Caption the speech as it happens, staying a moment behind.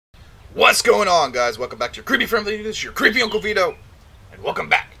What's going on, guys? Welcome back to your creepy friendly. This is your creepy Uncle Vito, and welcome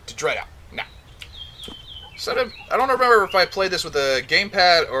back to Dreadout. Now, I don't remember if I played this with a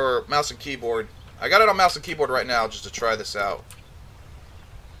gamepad or mouse and keyboard. I got it on mouse and keyboard right now just to try this out.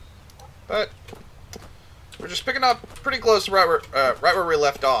 But we're just picking up pretty close to right where we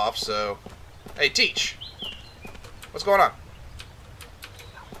left off. So, hey, Teach, what's going on?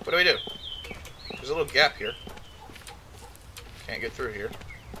 What do we do? There's a little gap here. Can't get through here.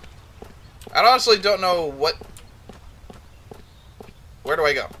 I honestly don't know what... Where do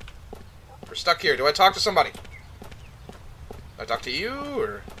I go? We're stuck here. Do I talk to somebody? Do I talk to you,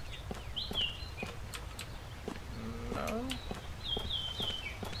 or... No?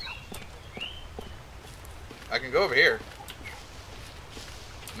 I can go over here.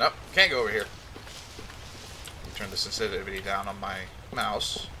 Nope, can't go over here. Let me turn the sensitivity down on my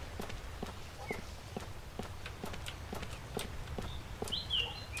mouse.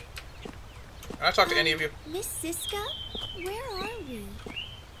 Can I talk to any of you? Miss Siska, where are we?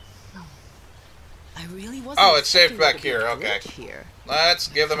 I really wasn't. Oh, it's saved back here. Okay. Here. Let's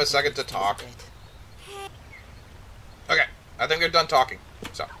give them a second to talk. Okay, I think they're done talking.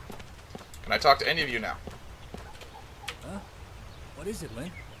 So, can I talk to any of you now? Huh? What is it,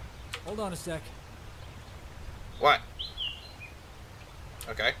 Lynn? Hold on a sec. What?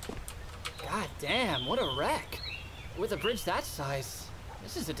 Okay. God damn, what a wreck. With a bridge that size,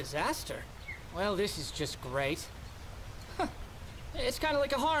 this is a disaster. Well, this is just great. Huh. It's kind of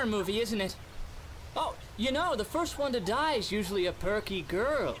like a horror movie, isn't it? Oh, you know, the first one to die is usually a perky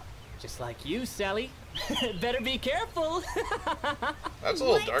girl. Just like you, Sally. Better be careful. That's a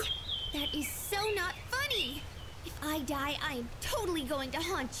little dark. That is so not funny. If I die, I am totally going to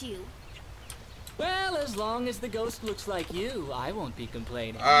haunt you. Well, as long as the ghost looks like you, I won't be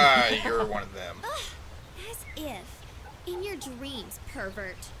complaining. Ah, you're one of them. Ugh, as if. In your dreams,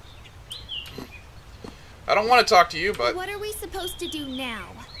 pervert. I don't want to talk to you, but... What are we supposed to do now?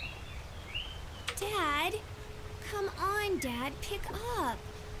 Dad? Come on, Dad, pick up.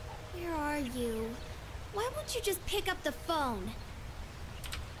 Where are you? Why won't you just pick up the phone?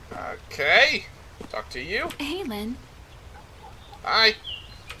 Okay. Talk to you. Hey, Lynn. Hi.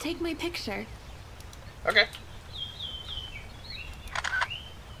 Take my picture. Okay.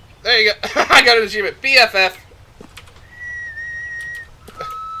 There you go. I got an achievement. BFF.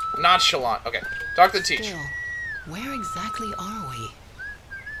 Nonchalant. Okay. Talk to the teacher. Still, where exactly are we?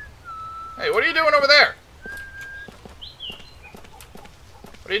 Hey, what are you doing over there?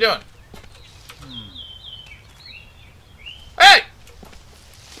 What are you doing? Hey!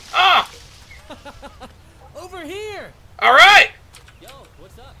 Ah! Over here! Alright! Yo,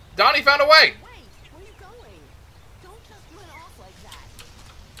 what's up? Donnie found a way! Wait, where are you going? Don't just run off like that.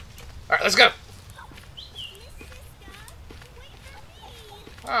 Alright, let's go. Miss Siska, wait for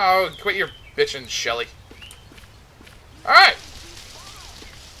me. Oh, quit your bitching, Shelly. Alright.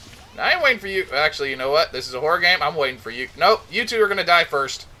 Now, I ain't waiting for you. Actually, you know what? This is a horror game. I'm waiting for you. Nope, you two are gonna die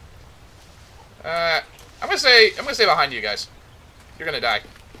first. I'm gonna stay behind you guys. You're gonna die.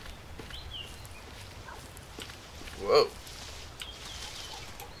 Whoa.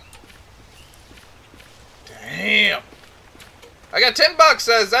 Damn. I got $10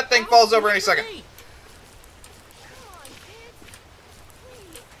 says that thing falls over any second. Come on, kids.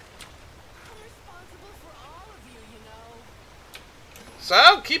 Please. I'm responsible for all of you, you know.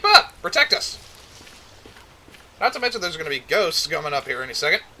 So, keep up. Protect us. Not to mention there's going to be ghosts coming up here any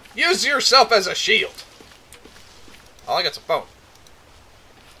second. Use yourself as a shield. All I got's a phone.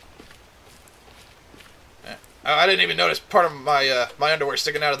 Oh, I didn't even notice part of my my underwear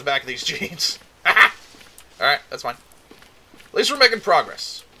sticking out of the back of these jeans. Alright, that's fine. At least we're making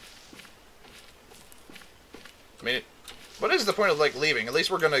progress. I mean, what is the point of, like, leaving? At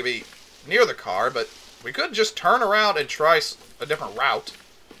least we're going to be near the car, but we could just turn around and try a different route.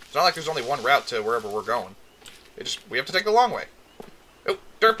 It's not like there's only one route to wherever we're going. We have to take the long way. Oh,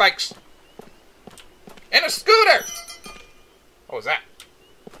 dirt bikes. And a scooter! What was that?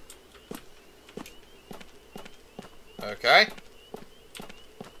 Okay.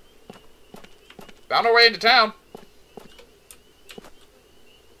 Found our way into town.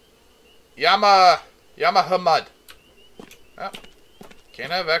 Yamahamud. Oh,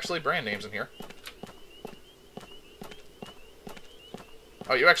 can't have actually brand names in here.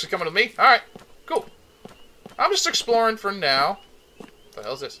 Oh, you actually coming with me? Alright, cool. I'm just exploring for now. What the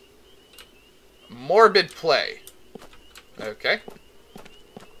hell is this? Morbid play. Okay.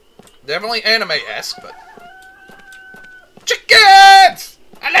 Definitely anime-esque, but... Chickens!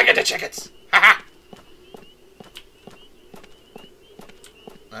 I like the chickens! Haha!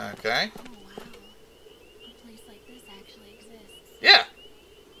 Okay. Oh, wow. A place like this actually exists. Yeah.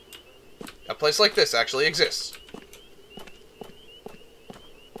 A place like this actually exists.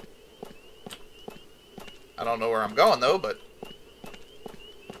 I don't know where I'm going, though, but...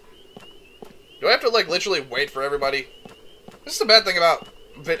 Do I have to, like, literally wait for everybody? This is the bad thing about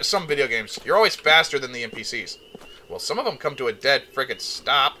some video games. You're always faster than the NPCs. Well, some of them come to a dead frickin'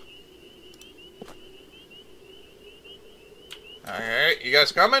 stop. Alright, you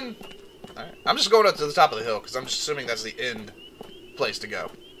guys coming? Alright. I'm just going up to the top of the hill, because I'm just assuming that's the end place to go.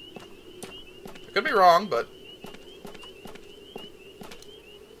 I could be wrong, but...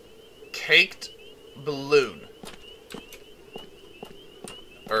 Caked balloon.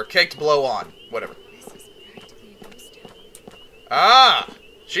 Or caked blow-on. Whatever. Ah!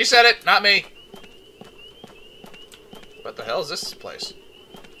 She said it, not me. What the hell is this place?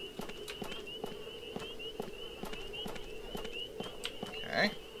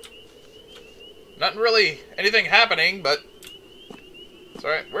 Okay. Nothing really, anything happening, but... It's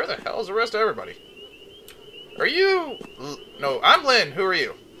alright. Where the hell is the rest of everybody? Are you... No, I'm Lynn. Who are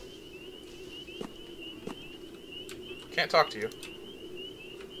you? Can't talk to you.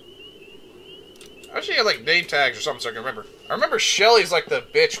 I actually had, like, name tags or something so I can remember. I remember Shelly's, like, the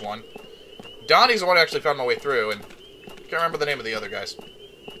bitch one. Donnie's the one who actually found my way through, and... Can't remember the name of the other guys.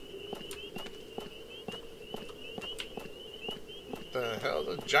 What the hell?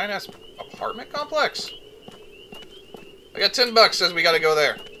 The giant-ass apartment complex? I got $10, says we gotta go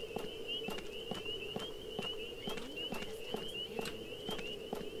there.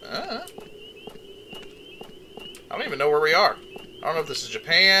 I don't even know where we are. I don't know if this is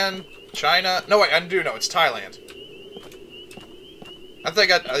Japan, China. No, wait, I do know. It's Thailand. I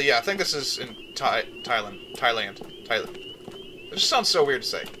think yeah, I think this is in Thailand. It just sounds so weird to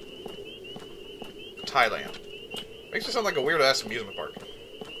say. Thailand. Makes me sound like a weird-ass amusement park.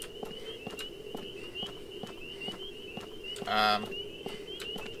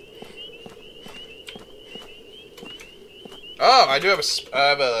 Oh, I do have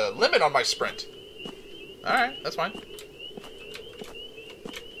a limit on my sprint. Alright, that's fine.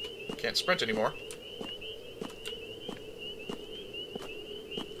 Can't sprint anymore.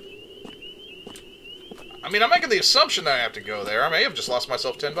 I mean, I'm making the assumption that I have to go there. I may have just lost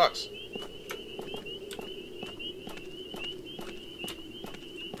myself $10.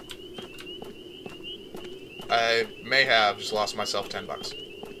 I may have just lost myself $10.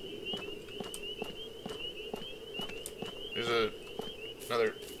 There's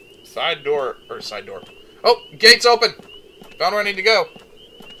another side door, or side door. Oh, gate's open! Found where I need to go.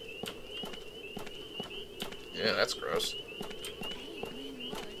 Yeah, that's gross.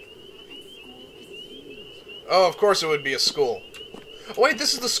 Oh, of course it would be a school. Oh, wait,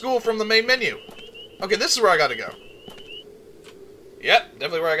 this is the school from the main menu. Okay, this is where I gotta go. Yep,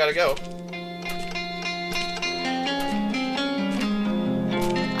 definitely where I gotta go.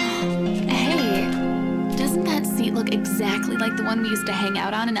 Hey, doesn't that seat look exactly like the one we used to hang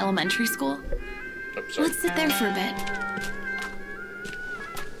out on in elementary school? Oh, sorry. Let's sit there for a bit.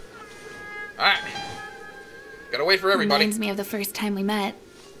 Alright. Gotta wait for everybody. Reminds me of the first time we met.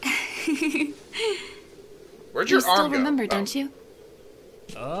 Where'd your You arm still go? remember, Oh. don't you?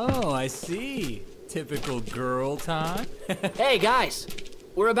 Oh, I see. Typical girl time. Hey, guys.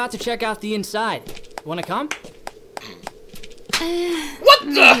 We're about to check out the inside. Wanna come? What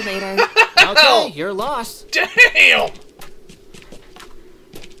Maybe the later. Okay, you're lost. damn?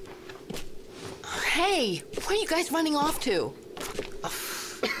 Hey, where are you guys running off to?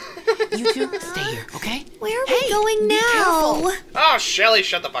 You two, stay here, okay? Where are we Hey, going be now? careful. Oh, Shelly,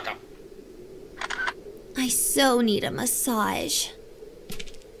 shut the fuck up. I so need a massage.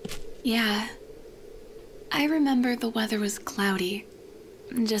 Yeah. I remember the weather was cloudy.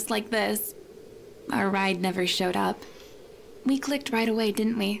 Just like this. Our ride never showed up. We clicked right away,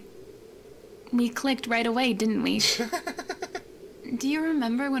 didn't we? We clicked right away, didn't we? Do you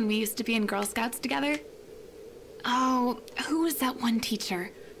remember when we used to be in Girl Scouts together? Oh, who was that one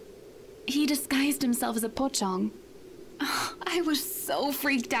teacher? He disguised himself as a pocong. Oh, I was so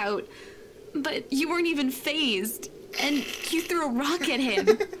freaked out. But you weren't even fazed. And you threw a rock at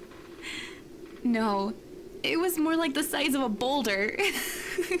him. No, it was more like the size of a boulder.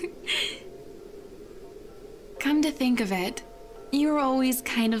 Come to think of it, you were always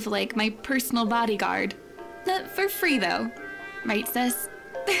kind of like my personal bodyguard. For free, though. Right, sis?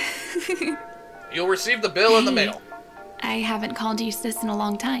 You'll receive the bill in the Hey. mail. I haven't called you sis in a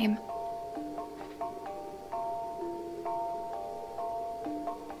long time.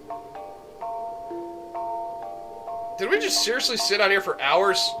 Did we just seriously sit out here for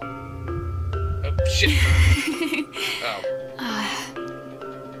hours? Oh, shit. Oh.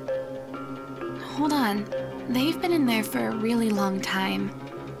 Hold on. They've been in there for a really long time.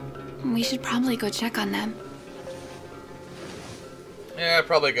 We should probably go check on them. Yeah,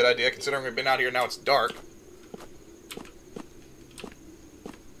 probably a good idea, considering we've been out here now it's dark.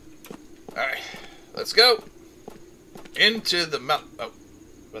 Alright, let's go. Into the mouth... Oh,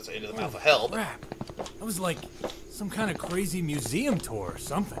 let's say into the mouth of hell. Crap. That was like some kind of crazy museum tour or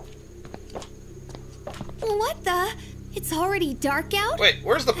something. What the? It's already dark out? Wait,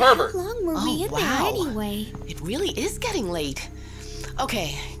 where's the pervert? How long were we in there anyway? It really is getting late.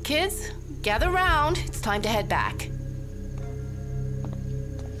 Okay, kids, gather round. It's time to head back.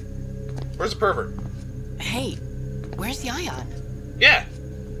 Where's the pervert? Hey, where's Yayan? Yeah,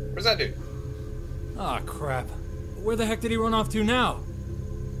 where's that dude? Ah, crap. Where the heck did he run off to now?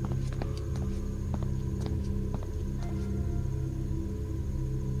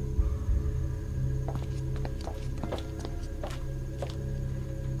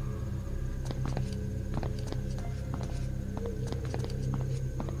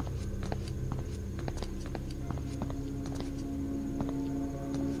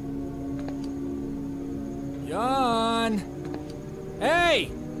 Yan!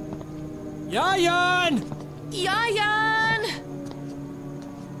 Hey! Yayan! Yayan!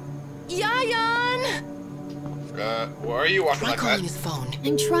 Yayan! Why are you walking Try like calling that? his phone.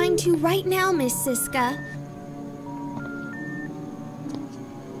 I'm trying to right now, Miss Siska.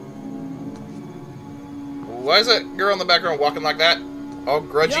 Why is that girl in the background walking like that? All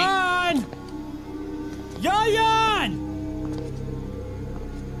grudgy? Yan! Yayan!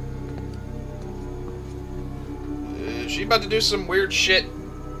 Is she about to do some weird shit?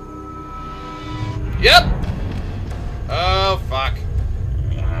 Yep! Oh, fuck.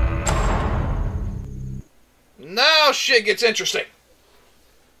 Now shit gets interesting.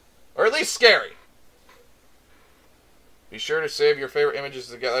 Or at least scary. Be sure to save your favorite images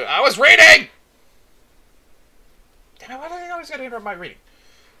together. I was reading! Damn it, why do they always gotta interrupt my reading?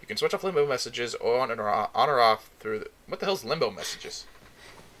 You can switch off limbo messages on or off through the... What the hell's limbo messages?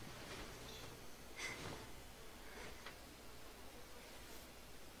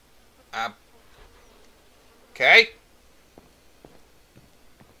 Okay.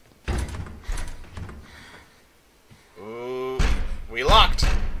 Ooh, we locked.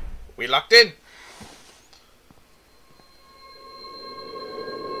 We locked in.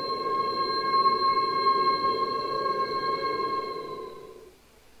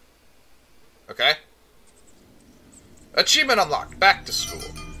 Okay. Achievement unlocked. Back to school.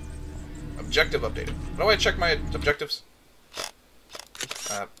 Objective updated. How do I check my objectives?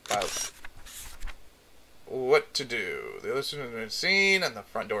 About what to do. The other student has been seen, and the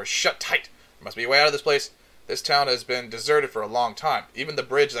front door is shut tight. There must be a way out of this place. This town has been deserted for a long time. Even the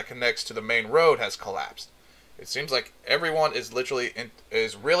bridge that connects to the main road has collapsed. It seems like everyone is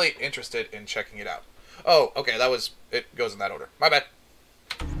is really interested in checking it out. Oh, okay, it goes in that order. My bad.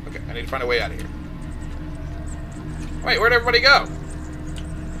 Okay, I need to find a way out of here. Wait, where'd everybody go?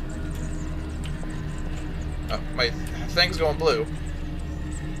 Oh, my thing's going blue.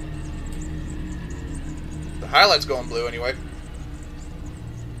 The highlight's going blue anyway.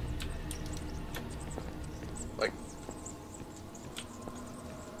 Like...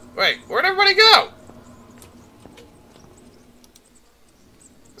 Wait, where'd everybody go?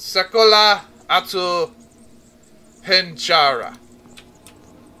 Sekolah Atu Henchara.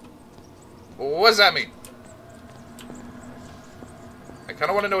 What does that mean? I kind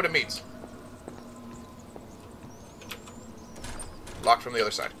of want to know what it means. Locked from the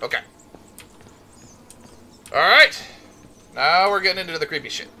other side. Okay. Alright. Now we're getting into the creepy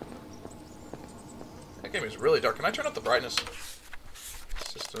shit. That game is really dark. Can I turn up the brightness?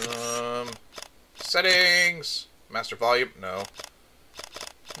 System... Settings... Master volume? No.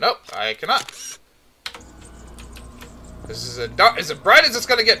 Nope, I cannot. This is as bright as it's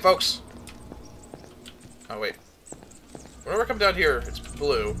gonna get, folks. Oh, wait. Whenever I come down here, it's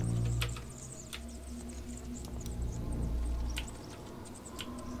blue.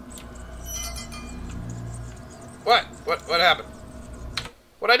 What? What happened?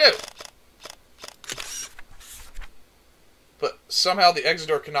 What'd I do? But somehow the exit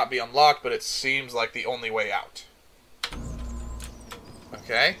door cannot be unlocked, but it seems like the only way out.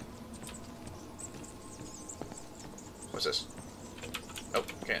 Okay. What's this? Nope,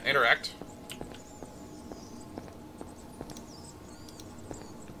 can't interact.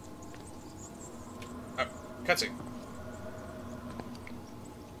 Oh, cutscene.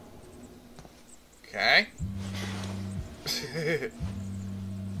 Okay.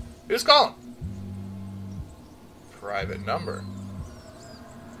 Who's calling? Private number.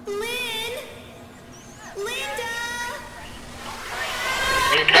 Lynn! Linda!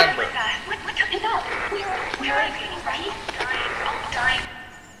 Remember. What took it up? We're okay, right? Dying.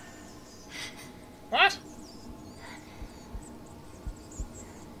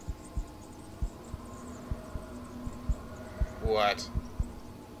 What?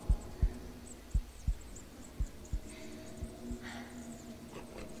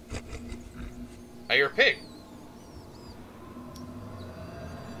 I hear a pig.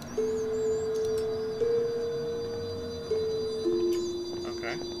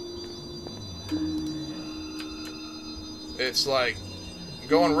 Okay. It's like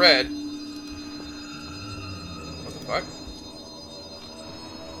going red. What the fuck?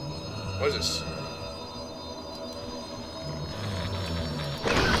 What is this?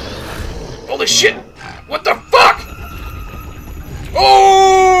 Holy shit! What the fuck?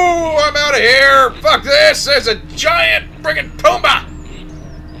 Oh, I'm out of here! Fuck this! There's a giant friggin' Pumbaa!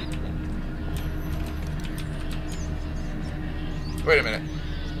 Wait a minute.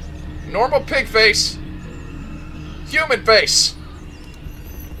 Normal pig face. Human face.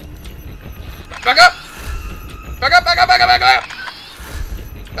 Back up! Back up, back up, back up, back up!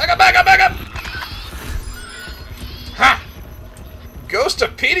 Back up, back up, back up! Ha!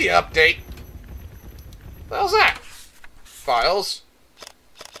 Ghostopedia update? What the hell's that? Files.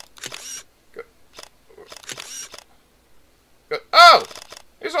 Oh!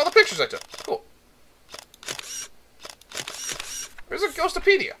 Here's all the pictures I took. Cool. Where's a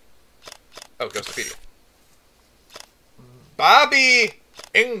Ghostopedia? Oh, Ghostopedia. Bobby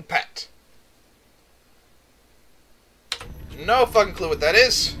Ingpet. No fucking clue what that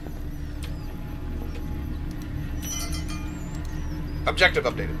is. Objective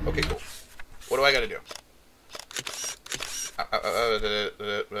updated. Okay, cool. What do I gotta do?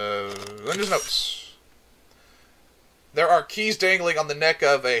 Linda's notes. There are keys dangling on the neck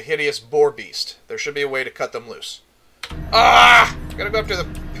of a hideous boar beast. There should be a way to cut them loose. Ah! I gotta go after the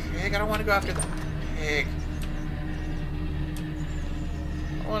pig. I don't want to go after the pig.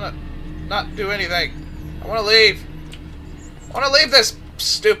 I want to not do anything. I want to leave. I want to leave this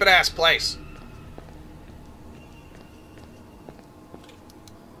stupid-ass place.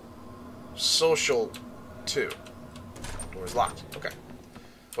 Social 2. Door's locked. Okay.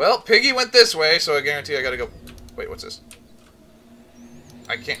 Well, Piggy went this way, so I guarantee I gotta go... Wait, what's this?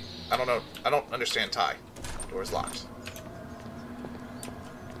 I can't... I don't know. I don't understand Thai. Door's locked.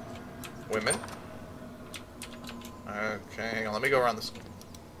 Women. Okay, hang on. Let me go around this...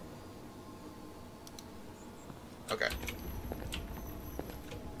 Okay.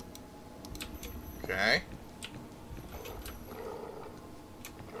 Okay.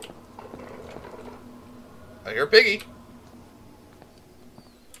 I hear Piggy.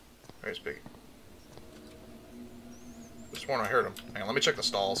 Where's Piggy? I sworn I heard him. Hang on, let me check the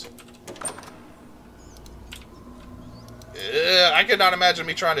stalls. I could not imagine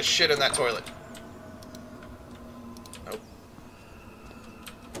me trying to shit in that toilet. Nope.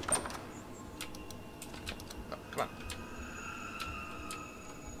 No, come on.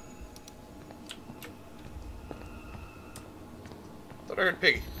 Thought I heard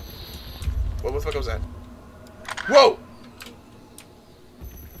Piggy. What the fuck was that? Whoa!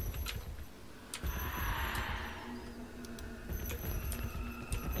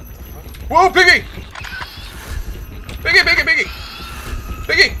 Whoa, Piggy! Piggy, Piggy, Piggy!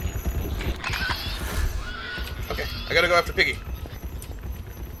 Piggy! Okay, I gotta go after Piggy.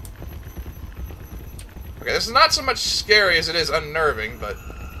 Okay, this is not so much scary as it is unnerving, but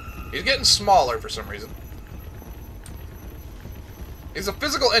he's getting smaller for some reason. He's a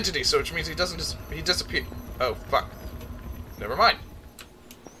physical entity, so which means he doesn't he disappear. Oh, fuck. Never mind.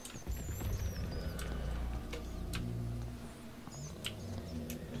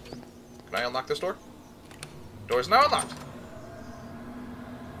 Can I unlock this door? Door is now unlocked.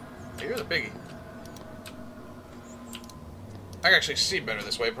 Hey, here's a Piggy. I can actually see better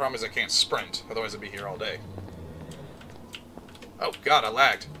this way. The problem is I can't sprint. Otherwise I'd be here all day. Oh, God, I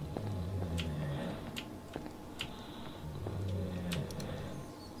lagged.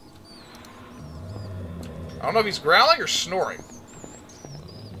 I don't know if he's growling or snoring.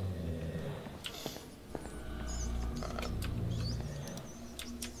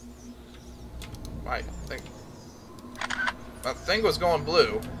 That thing was going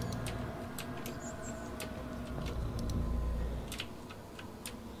blue.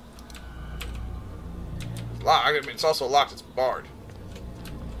 Locked. I mean, it's also locked. It's barred.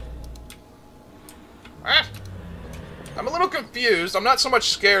 What? I'm a little confused. I'm not so much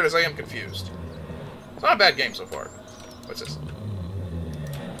scared as I am confused. It's not a bad game so far. What's this?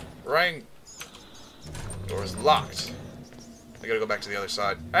 Rain. Door's locked. I gotta go back to the other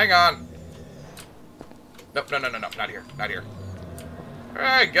side. Hang on. Nope, no, not here. Not here.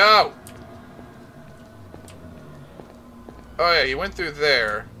 Alright, go! Oh yeah, you went through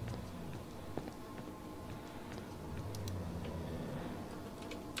there.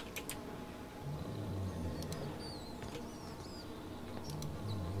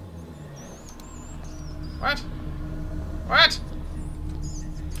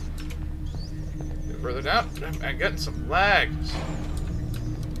 Further down. I'm getting some lags.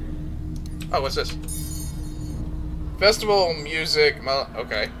 Oh, what's this? Festival music.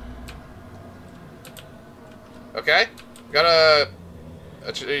 Okay. Okay. Got a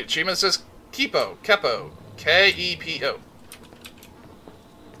achievement that says Kepo. Kepo. K-E-P-O.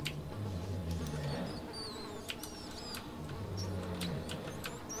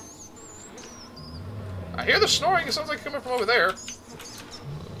 I hear the snoring. It sounds like coming from over there.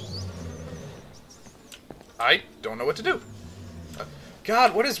 I don't know what to do.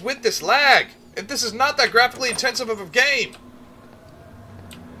 God, what is with this lag? This is not that graphically intensive of a game.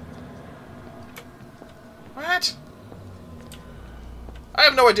 What? I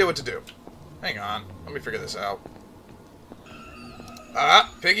have no idea what to do. Hang on. Let me figure this out.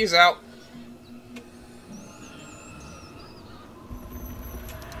 Ah, Piggy's out.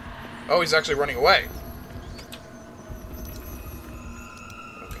 Oh, he's actually running away.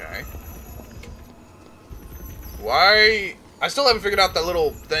 Okay. Why? I still haven't figured out that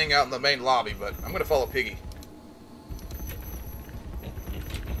little thing out in the main lobby, but I'm gonna follow Piggy.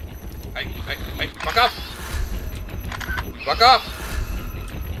 Hey, fuck off! Fuck off!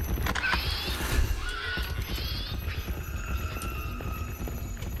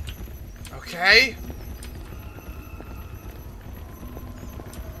 Okay.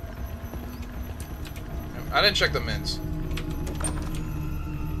 I didn't check the mins.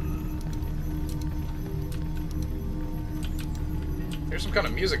 Here's some kind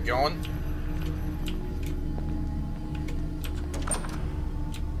of music going.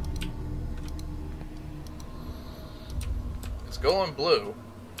 It's going blue.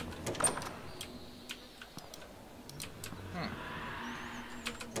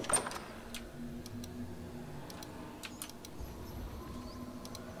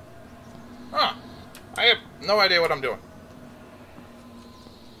 Huh. I have no idea what I'm doing.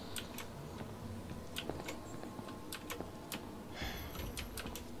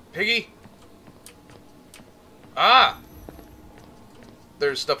 Piggy? Ah!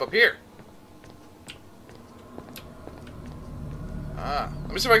 There's stuff up here. Ah.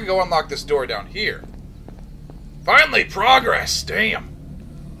 Let me see if I can go unlock this door down here. Finally, progress! Damn.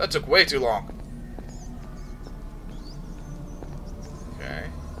 That took way too long. Okay.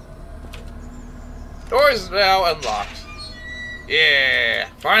 Door is now unlocked. Yeah!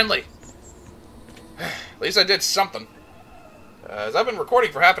 Finally! At least I did something. As I've been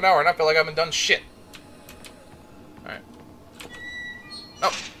recording for half an hour and I feel like I haven't done shit. Alright.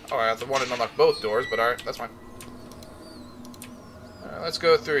 Oh, I have to want to unlock both doors, but alright, that's fine. Let's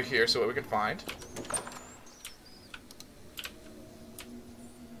go through here, see what we can find.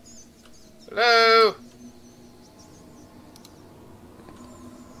 Hello?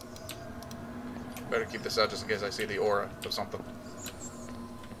 Better keep this out just in case I see the aura of something.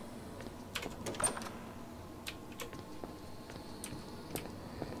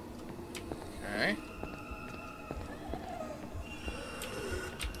 Okay.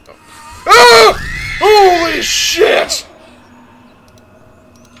 Oh. Ah! Holy shit!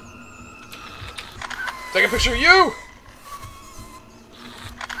 Take a picture of you!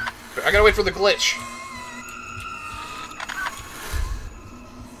 I gotta wait for the glitch.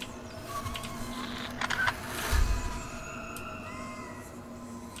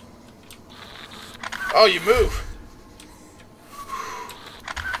 Oh, you move.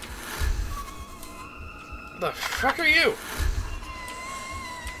 The fuck are you?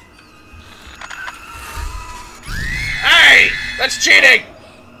 Hey! That's cheating!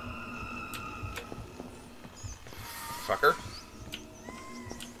 Fucker.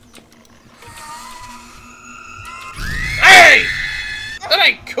 Hey! That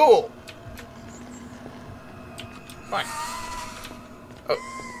ain't cool! Fine. Oh,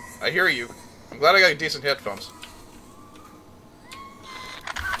 I hear you. I'm glad I got decent headphones.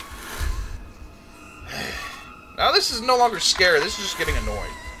 Now this is no longer scary, this is just getting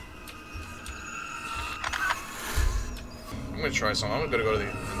annoying. I'm gonna try something. I'm gonna go to the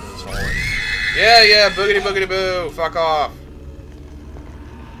end of this hallway. Yeah, boogity boogity boo! Fuck off.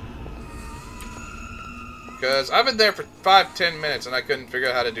 Because I've been there for 5-10 minutes and I couldn't figure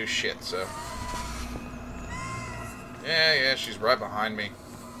out how to do shit, so. Yeah, she's right behind me.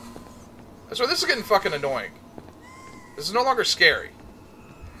 That's why this is getting fucking annoying. This is no longer scary.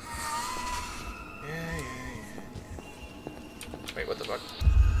 Yeah. Wait, what the fuck?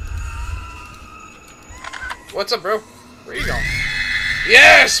 What's up, bro? Where are you going?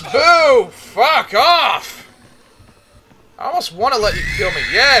 Yes! Boo! Fuck off! I almost want to let you kill me.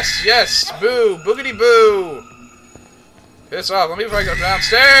 Yes! Boo! Boogity boo! Piss off. Let me if I go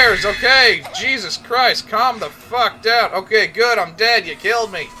downstairs. Okay. Jesus Christ. Calm the fuck down. Okay, good. I'm dead. You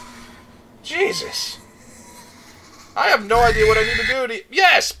killed me. Jesus. I have no idea what I need to do to...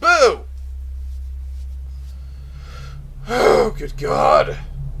 Yes! Boo! Oh, good God.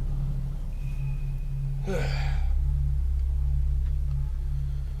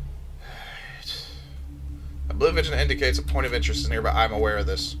 A blue vision indicates a point of interest is nearby. I'm aware of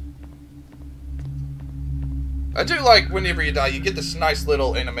this. I do like whenever you die, you get this nice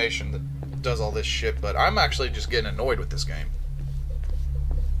little animation that does all this shit, but I'm actually just getting annoyed with this game.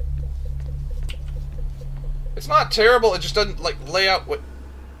 It's not terrible, it just doesn't, like, lay out what...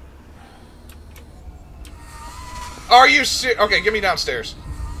 Are you serious? Okay, get me downstairs.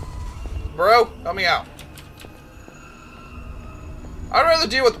 Bro, help me out. I'd rather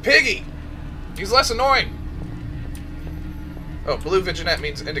deal with Piggy. He's less annoying. Oh, blue vignette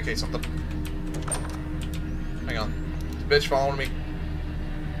means indicate something. Hang on. This bitch following me.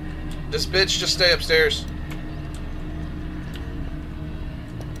 This bitch just stay upstairs.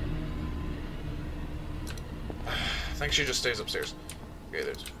 I think she just stays upstairs. Okay,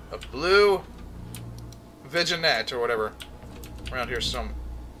 there's a blue vignette or whatever around here. Some,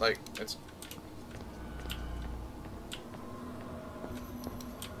 like, it's...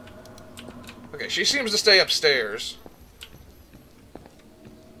 Okay, she seems to stay upstairs.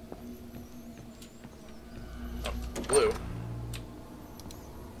 Oh, blue.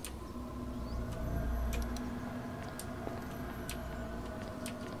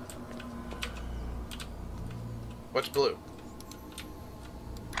 What's blue?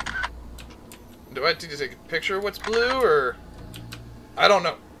 Do I need to take a picture of what's blue, or... I don't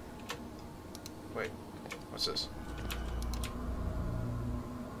know. Wait, what's this?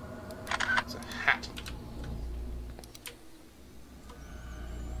 It's a hat.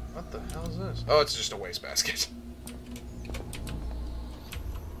 What the hell is this? Oh, it's just a wastebasket.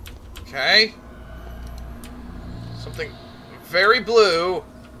 Okay. Something very blue.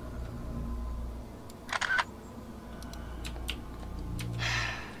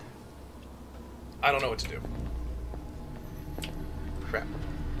 I don't know what to do. Crap.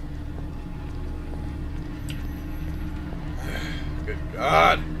 Good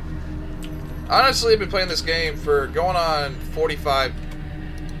God. Honestly, I've been playing this game for going on 45...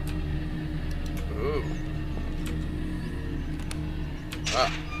 Ooh.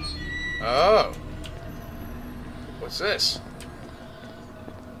 Ah. Oh. What's this?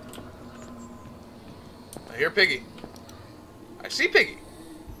 I hear Piggy. I see Piggy.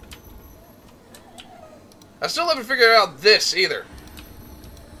 I still haven't figured out this either.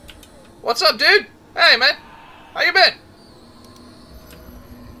 What's up, dude? Hey, man. How you been?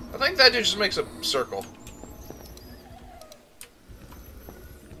 I think that dude just makes a circle.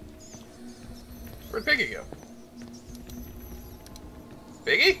 Where'd Piggy go?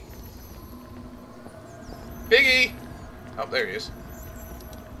 Piggy? Piggy! Oh, there he is.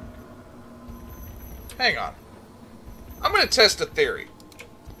 Hang on. I'm gonna test a theory.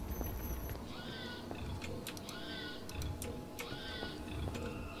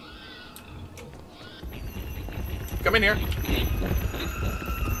 Come in here.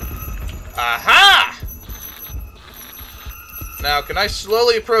 Aha! Now, can I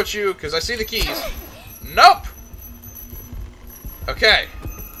slowly approach you? Because I see the keys. Nope! Okay.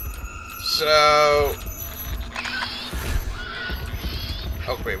 So...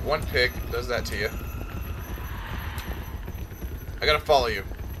 Oh, wait. One pick does that to you. I gotta follow you.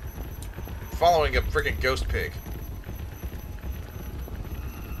 I'm following a freaking ghost pig.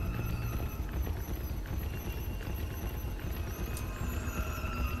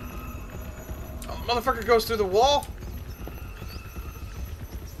 Motherfucker goes through the wall?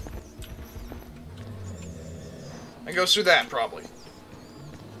 And goes through that, probably.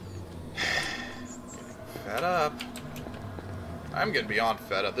 Fed up. I'm getting beyond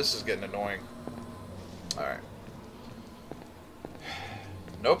fed up. This is getting annoying. Alright.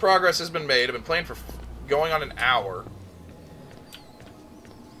 No progress has been made. I've been playing for going on an hour.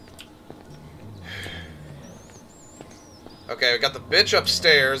 Okay, we got the bitch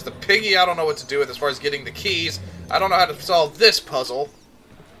upstairs. The piggy I don't know what to do with as far as getting the keys. I don't know how to solve this puzzle.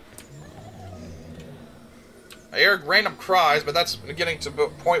 I hear random cries, but that's getting to a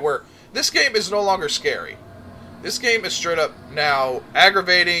point where this game is no longer scary. This game is straight up now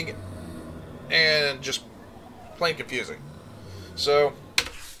aggravating and just plain confusing. So,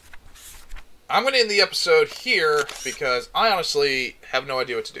 I'm going to end the episode here because I honestly have no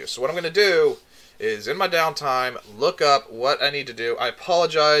idea what to do. So what I'm going to do is, in my downtime, look up what I need to do. I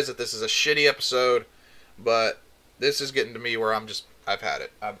apologize that this is a shitty episode, but this is getting to me where I've had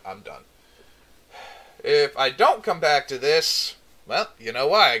it. I'm done. If I don't come back to this, well, you know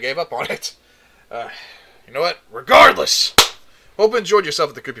why. I gave up on it. You know what? Regardless, hope you enjoyed yourself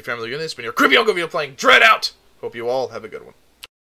with the Creepy Family Unit. It's been your Creepy Uncle Video playing Dread Out. Hope you all have a good one.